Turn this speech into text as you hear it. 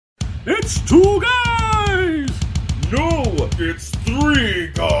It's 2 guys! No, it's 3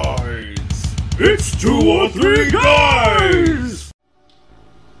 guys! It's 2 or 3 guys!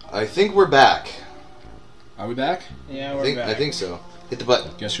 I think we're back. Are we back? Yeah, we're back. I think so. Hit the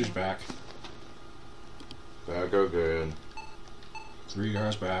button. Guess who's back? Back again. 3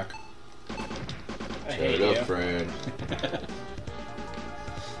 guys back. I Shut hate up, you. friend.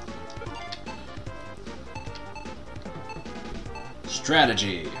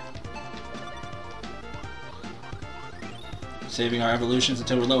 Strategy. Saving our evolutions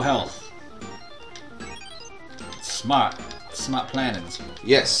until we're low health. Smart. Smart plannings.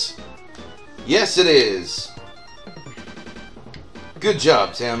 Yes. Yes, it is. Good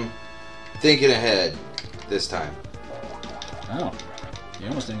job, Tim. Thinking ahead this time. Oh. You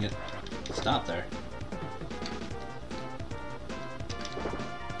almost didn't get stopped there.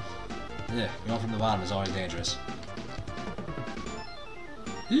 Yeah, going from the bottom is always dangerous.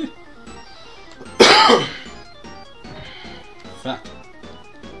 Yeah. Fuck.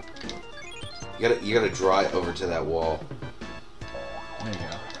 You gotta draw it over to that wall. There you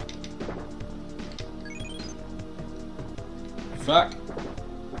go. Fuck.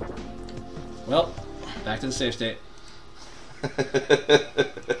 Well, back to the safe state.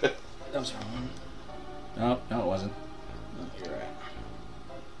 That was wrong. Nope, no it wasn't. Oh, you're right.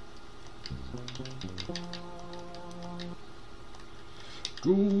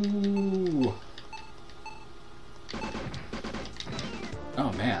 Ooh.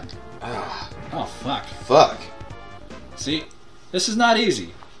 Oh man. Ah, Oh fuck. fuck. See, this is not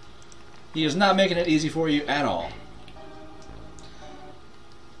easy. He is not making it easy for you at all.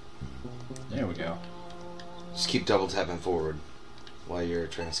 There we go. Just keep double tapping forward while you're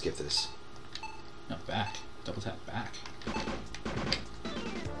trying to skip this. No, back. Double tap back.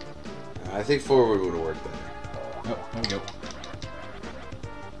 I think forward would have worked better. Oh, there we go.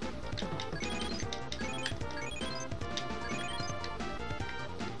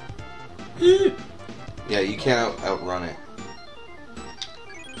 Yeah, you can't outrun it.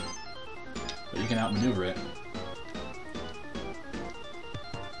 But you can outmaneuver it.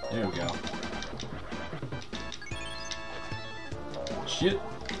 There we go. Shit.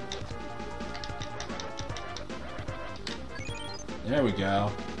 There we go.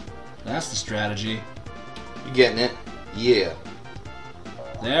 That's the strategy. You getting it? Yeah.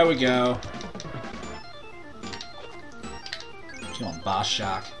 There we go. Killing Boss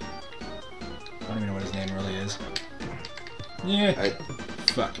Shock. I don't even know what his name really is. Yeah.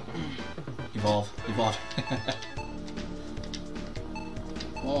 Fuck. Evolve. Evolve.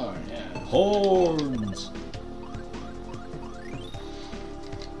 Horn, yeah. Horns!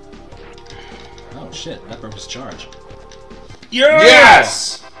 Oh shit, that broke his charge.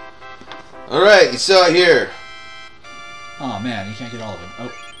 Yes! Alright, you saw it here. Oh man, you can't get all of them.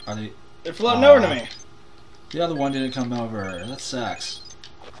 Oh, are they... They're floating over to me. The other one didn't come over. That sucks.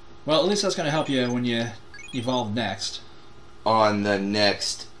 Well, at least that's gonna help you when you evolve next. On the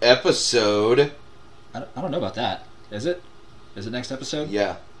next episode. I don't know about that. Is it? Is it next episode?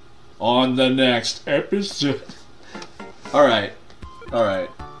 Yeah. On the next episode. Alright. Alright.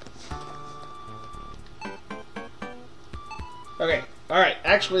 Okay, alright,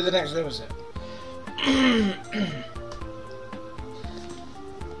 actually the next episode.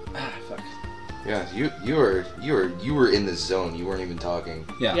 Ah, fuck. Yeah, you were in the zone. You weren't even talking.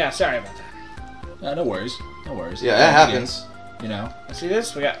 Yeah. Yeah, sorry about that. No worries. No worries. Yeah, that happens. You know. See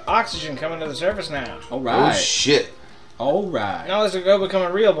this? We got oxygen coming to the surface now. Alright. Oh shit. Alright. Now let's go become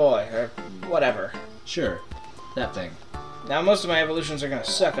a real boy, or whatever. Sure. That thing. Now most of my evolutions are gonna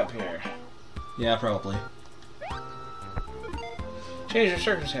suck up here. Yeah, probably. Change of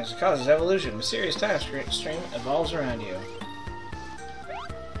circumstances causes evolution. Mysterious time stream evolves around you.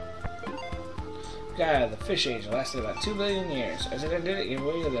 God, the fish age lasted about 2 billion years. As it ended, it gave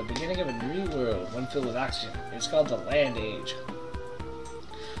way to the beginning of a new world, one filled with oxygen. It's called the Land Age.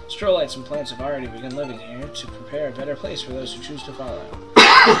 Strolites and plants have already begun living here to prepare a better place for those who choose to follow.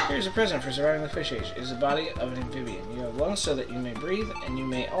 Here's a present for surviving the fish age. It is the body of an amphibian. You have lungs so that you may breathe, and you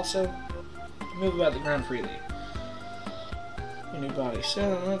may also move about the ground freely. Your new body.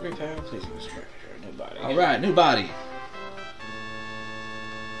 So, great power, please use her. New body. Alright, new body.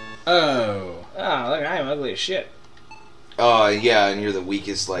 Oh. Ah, look, I am ugly as shit. Oh, yeah, and you're the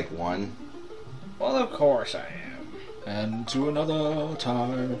weakest, one. Well, of course I am. And to another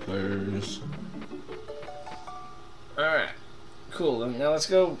time place. Alright. Cool, then now let's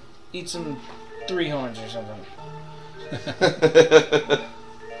go eat some 3 horns or something.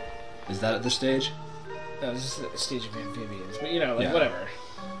 Is that at this stage? No, this is the stage of amphibians, but Yeah. whatever.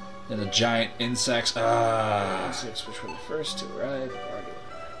 And the giant insects. Insects which were the first to arrive.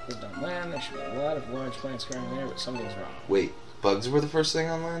 lived on land. There should be a lot of large plants growing there, but something's wrong. Wait, bugs were the first thing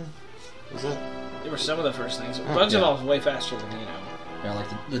on land? Was that? They were some of the first things. Bugs evolved way faster than, Yeah, like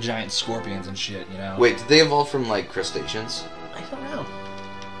the giant scorpions and shit, you know? Wait, did they evolve from, like, crustaceans? I don't know.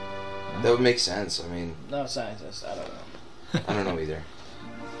 That would make sense, I mean... Not a scientist, I don't know. I don't know either.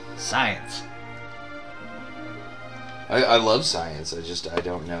 Science. I love science, I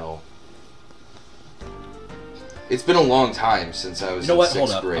don't know. It's been a long time since I was in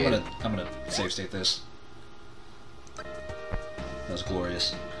 6th grade. Hold up, I'm gonna save state this. That was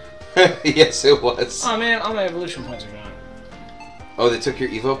glorious. Yes, it was. Oh man, all my evolution points are gone. Oh, they took your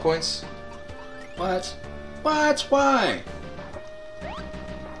E.V.O points? What? What? Why?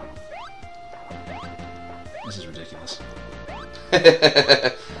 This is ridiculous.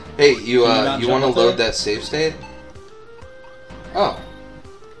 Hey, you want to up load there? that save state? Oh.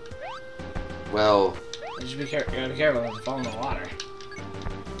 Well... You should be careful. You gotta be careful not to fall in the water.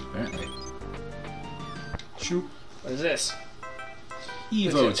 Apparently. Shoot. What is this?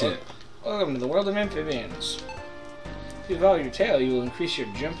 E.V.O tip. Welcome to the world of amphibians. If you evolve your tail, you will increase your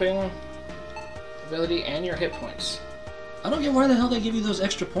jumping ability and your hit points. I don't get why the hell they give you those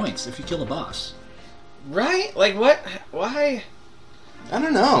extra points if you kill a boss. Right? Like what? Why? I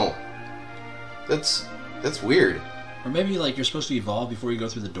don't know. That's weird. Or maybe like you're supposed to evolve before you go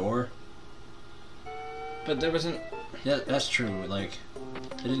through the door. But there wasn't... Yeah, that's true. Like,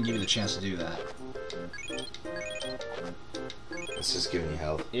 they didn't give you the chance to do that. It's just giving you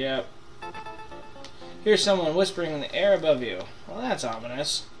health. Yep. Here's someone whispering in the air above you. Well, that's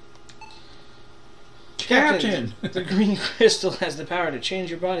ominous. Captain! The green crystal has the power to change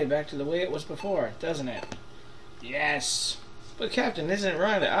your body back to the way it was before, doesn't it? Yes. But Captain, isn't it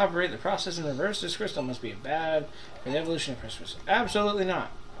wrong to operate the process in reverse? This crystal must be bad for the evolution of Christmas. Absolutely not.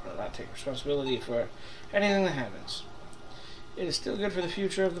 I will not take responsibility for anything that happens. It is still good for the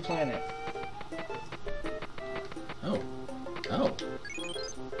future of the planet. Oh. Oh.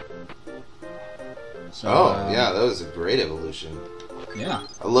 So, yeah, that was a great evolution. Yeah.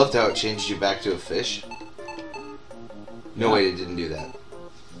 I loved how it changed you back to a fish. No way it didn't do that.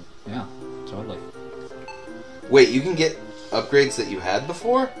 Yeah, totally. Wait, you can get upgrades that you had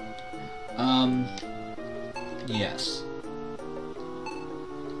before? Yes.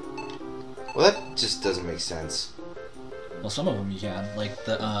 Well, that just doesn't make sense. Well, some of them you can, like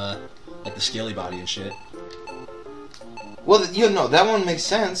the scaly body and shit. Well, you know, that one makes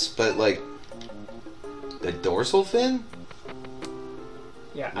sense, but, like, the dorsal fin?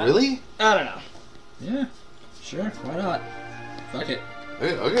 Yeah. Really? I don't know. Yeah, sure, why not? Fuck it.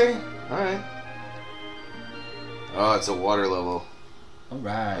 Okay, alright. Oh, it's a water level.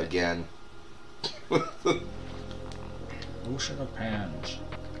 Alright. Again. Ocean of Pans.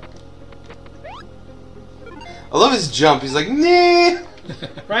 I love his jump. He's like, nah!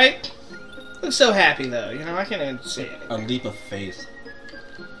 Right? Looks so happy, though. You know, I can't even say it. A leap of faith.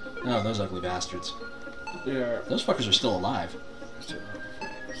 No, those ugly bastards. Yeah. Those fuckers are still alive.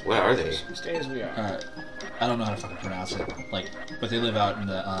 What are they? Stay as we are. I don't know how to fucking pronounce it. Like, but they live out in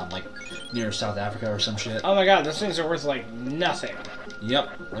the, like, near South Africa or some shit. Oh my god, those things are worth, like, nothing. Yep,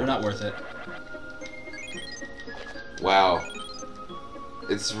 they're not worth it. Wow.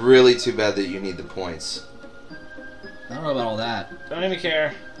 It's really too bad that you need the points. I don't know about all that. Don't even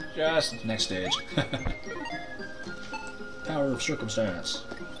care. Just... Next stage. Power of circumstance.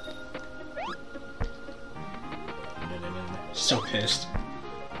 So pissed.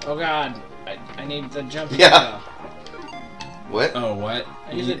 Oh god. I need the jumpy Yeah. tail. What? Oh, what?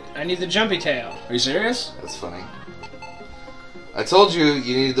 I need the jumpy tail. Are you serious? That's funny. I told you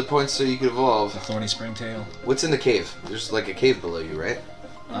you needed the points so you could evolve. The thorny springtail. What's in the cave? There's like a cave below you, right?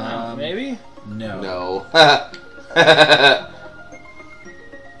 Maybe? No. No.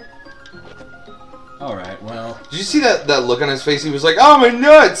 Alright, well. Did you see that look on his face? He was like, oh, my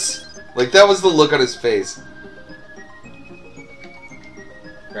nuts! Like, that was the look on his face.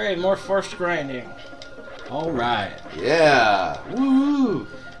 Great, more forced grinding. Alright. Yeah. Woo!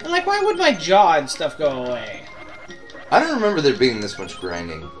 And like, why would my jaw and stuff go away? I don't remember there being this much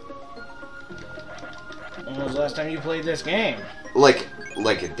grinding. When was the last time you played this game? Like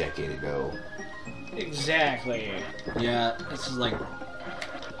a decade ago. Exactly. Yeah, this is like...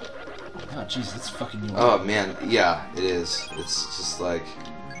 Oh, jeez, that's fucking you Oh, up. man. Yeah, it is. It's just like...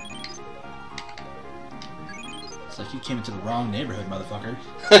 It's like you came into the wrong neighborhood, motherfucker.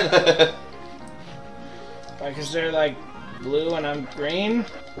 Because they're like blue and I'm green?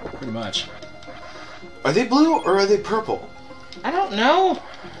 Pretty much. Are they blue or are they purple? I don't know.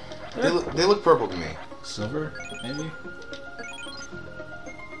 They look purple to me. Silver, maybe?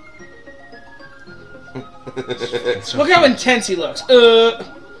 Look how intense he looks.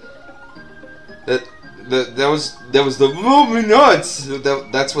 That was the movie nuts.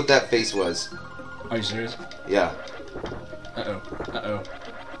 That's what that face was. Are you serious? Yeah. Uh-oh.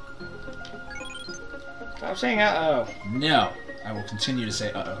 Stop saying uh-oh. No. I will continue to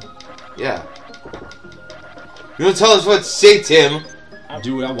say uh-oh. Yeah. You don't tell us what to say, Tim.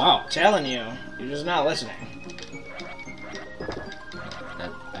 Do it. Wow. Telling you. You're just not listening.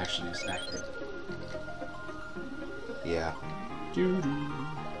 That actually is accurate. Yeah.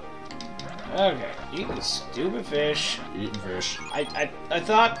 Okay. Eating stupid fish. Eating fish. I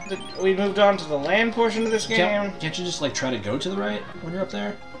thought that we moved on to the land portion of this game. Can't you just, like, try to go to the right when you're up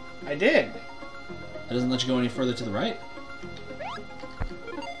there? I did. It doesn't let you go any further to the right?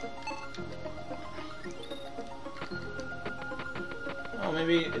 Oh,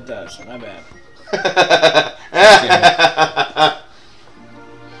 maybe it does. My bad.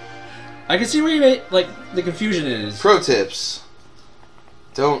 I can see where you made, like, the confusion is. Pro tips.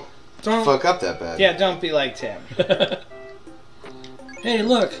 Don't fuck up that bad. Yeah, don't be like Tim. Hey,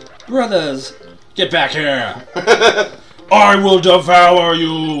 look! Brothers! Get back here! I will devour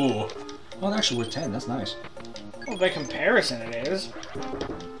you! Well, actually, we're 10. That's nice. Well, by comparison, it is. I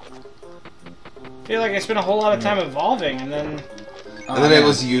feel like I spent a whole lot of time evolving, and then... And then it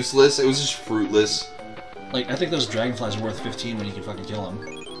was useless. It was just fruitless. Like, I think those dragonflies are worth 15 when you can fucking kill them.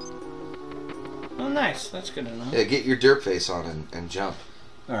 Oh, nice. That's good to know. Yeah, get your derp face on and jump.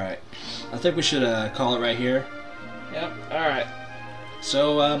 Alright. I think we should call it right here. Yep. Alright.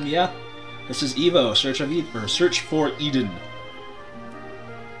 So, yeah. This is E.V.O, Search for Eden.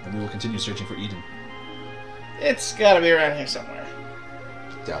 And we will continue searching for Eden. It's gotta be around here somewhere.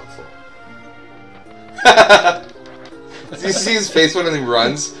 Doubtful. Do you see his face when he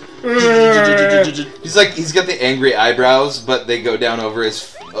runs? He's got the angry eyebrows, but they go down over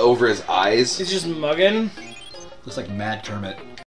his eyes. He's just mugging. Looks like Mad Kermit.